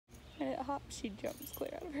it hops, she jumps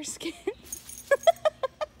clear out of her skin.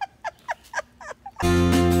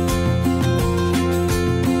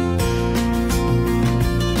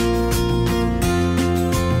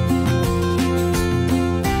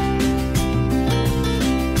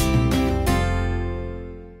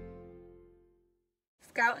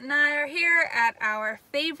 Scout and I are here at our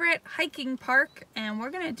favorite hiking park, and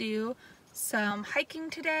we're gonna do some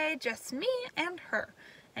hiking today, just me and her.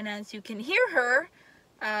 And as you can hear her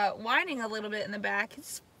whining a little bit in the back,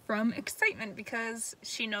 it's from excitement because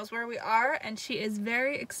she knows where we are and she is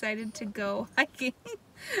very excited to go hiking.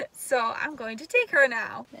 So I'm going to take her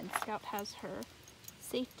now. And Scout has her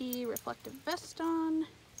safety reflective vest on,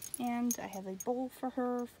 and I have a bowl for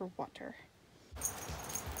her for water.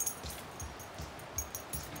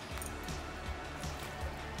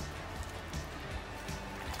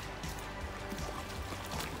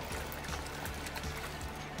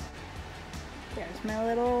 There's my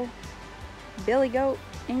little Billy Goat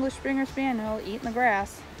English Springer Spaniel eating the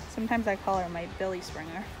grass. Sometimes I call her my Billy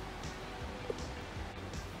Springer.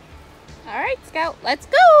 Alright, Scout, let's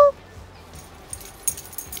go!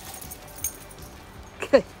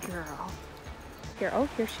 Good girl. Here, oh,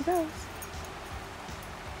 here she goes.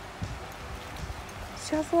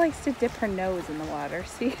 She also likes to dip her nose in the water,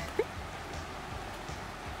 see?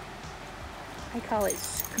 I call it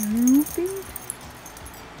scooping.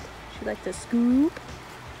 She likes to scoop.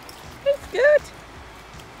 Hey, Scoot!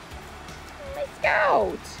 Hey,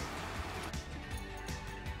 Scout!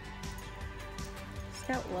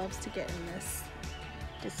 Scout loves to get in this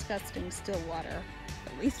disgusting still water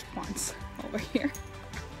at least once over here.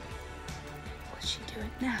 Will she do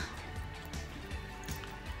it now?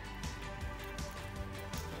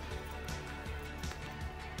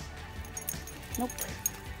 Nope.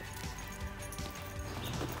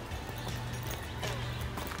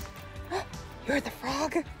 You're the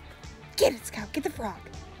frog? Get it, Scout, get the frog.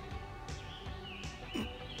 She's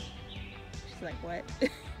like, what?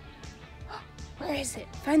 Where is it?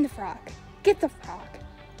 Find the frog. Get the frog.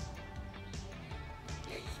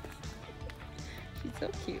 She's so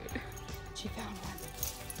cute. She found one.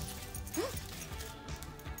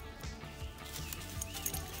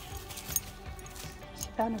 She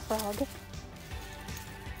found a frog.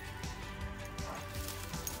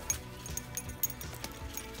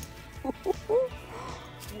 Whoa.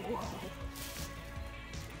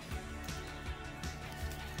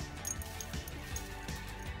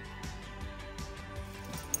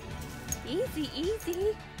 Easy,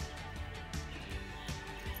 easy.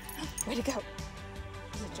 Where'd it go?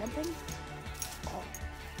 Is it jumping? Oh.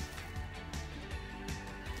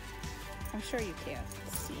 I'm sure you can't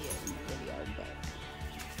see it in the video, but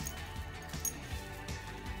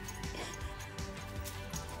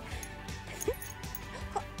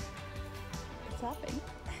it's hopping.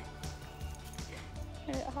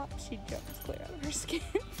 And it hops, she jumps clear out of her skin.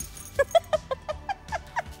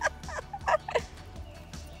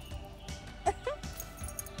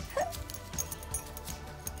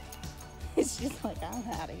 She's like, I'm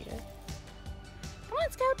out of here. Come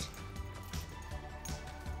on, Scout.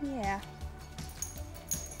 Yeah.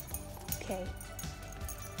 Okay.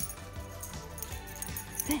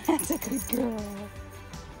 That's a good girl.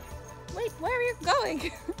 Wait, where are you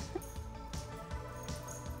going?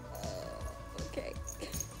 Okay.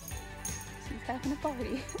 She's having a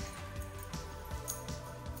party.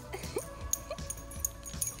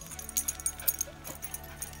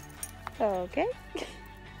 Okay.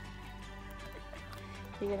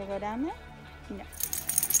 You gonna go down there? No.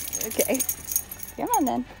 Okay. Come on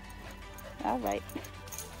then. All right.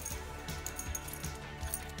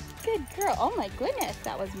 Good girl. Oh my goodness,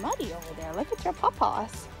 that was muddy over there. Look at your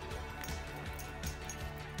paws.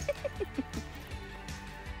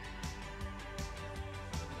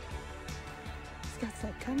 Scout's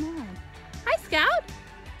like, come on. Hi, Scout.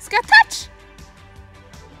 Scout, touch.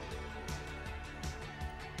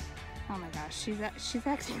 Oh my gosh, she's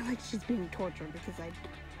acting like she's being tortured because I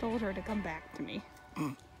told her to come back to me.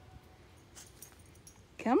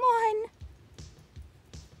 Come on.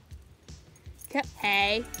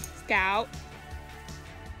 Hey, Scout.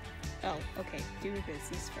 Oh, okay, do your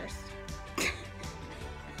business first.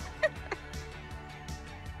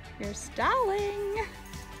 You're stalling.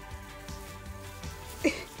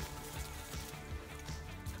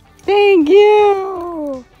 Thank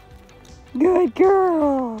you. Good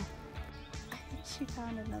girl. She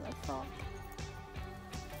found another frog.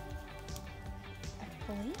 I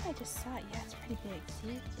believe I just saw it. Yeah, it's pretty big.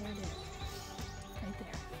 See? There it is. Right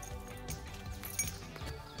there.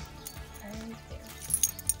 Right there.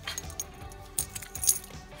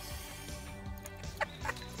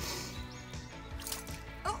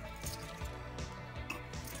 Oh,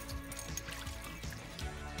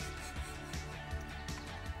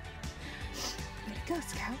 go,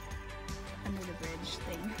 Scout? Under the bridge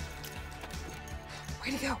thing.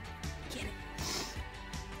 Where'd it go? Get it.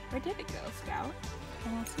 Where did it go, Scout? I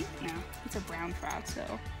don't see it now. It's a brown trout,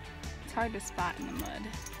 so it's hard to spot in the mud.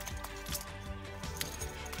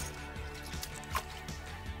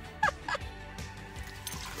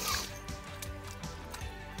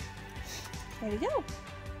 There we go.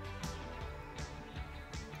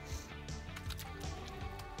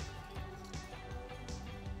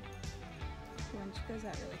 When she goes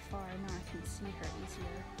out really far, now I can see her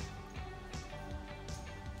easier.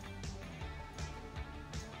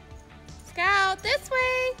 Scout, this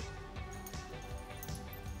way!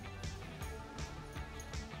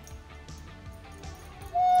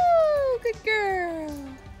 Woo, good girl.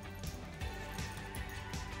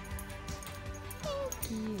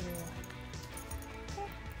 Thank you.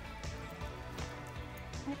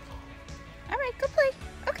 Okay. All right, go play.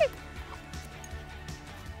 Okay.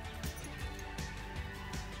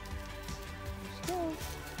 There she goes.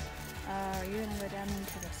 Are you gonna go down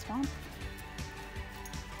into the swamp?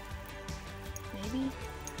 Maybe?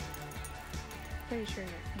 Pretty sure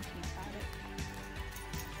you're thinking about it.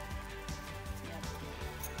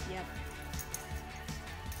 Yep.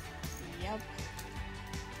 Yep.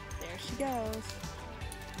 There she goes.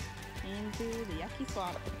 Into the yucky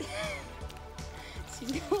swamp.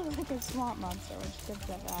 She's gonna look like a swamp monster when she gets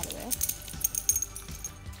up out of there.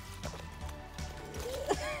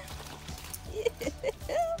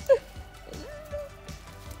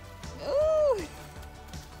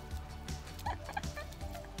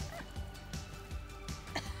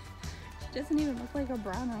 Doesn't even look like a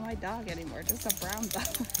brown or white dog anymore, just a brown dog.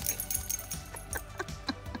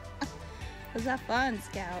 Was that fun,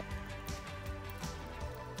 Scout?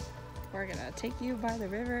 We're gonna take you by the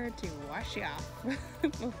river to wash you off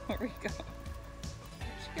before we go.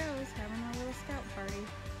 There she goes, having a little scout party.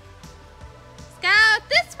 Scout,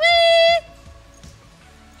 this way!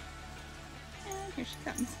 And here she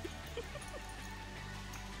comes.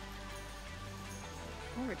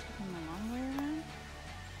 Oh, we're taking the long way around.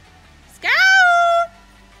 Scout!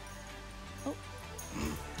 Oh.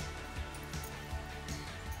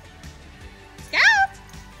 Scout!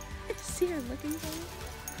 I see her looking for you.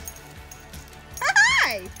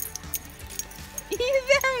 Hi! He's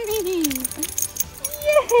at me!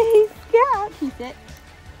 Yay! Scout! Keep it.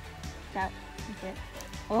 Scout, keep it.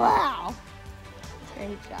 Wow!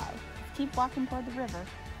 Great job. Keep walking toward the river.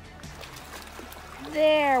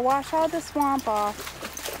 There, wash all the swamp off.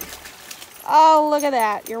 Oh, look at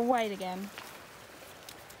that. You're white again.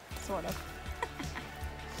 Sort of.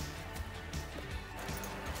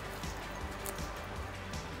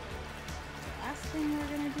 Last thing we're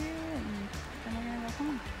going to do, and then we're going to go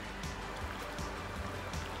home.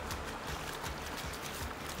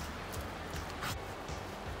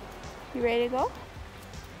 You ready to go?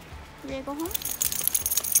 You ready to go home?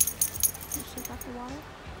 You shake off the water.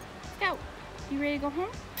 Scout, you ready to go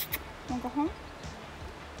home? Want to go home?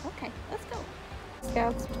 Okay, let's go.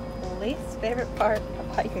 Scout's least favorite part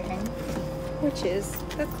of hiking, which is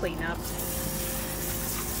the cleanup.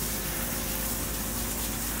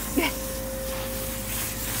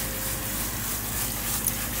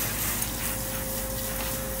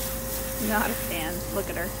 Not a fan. Look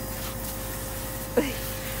at her.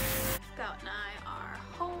 Scout and I are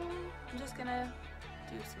home. I'm just gonna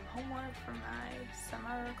do some homework for my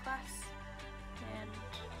summer class and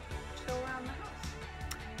chill around the house.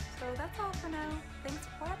 So that's all for now. Thanks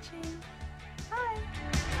for watching.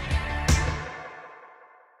 Bye!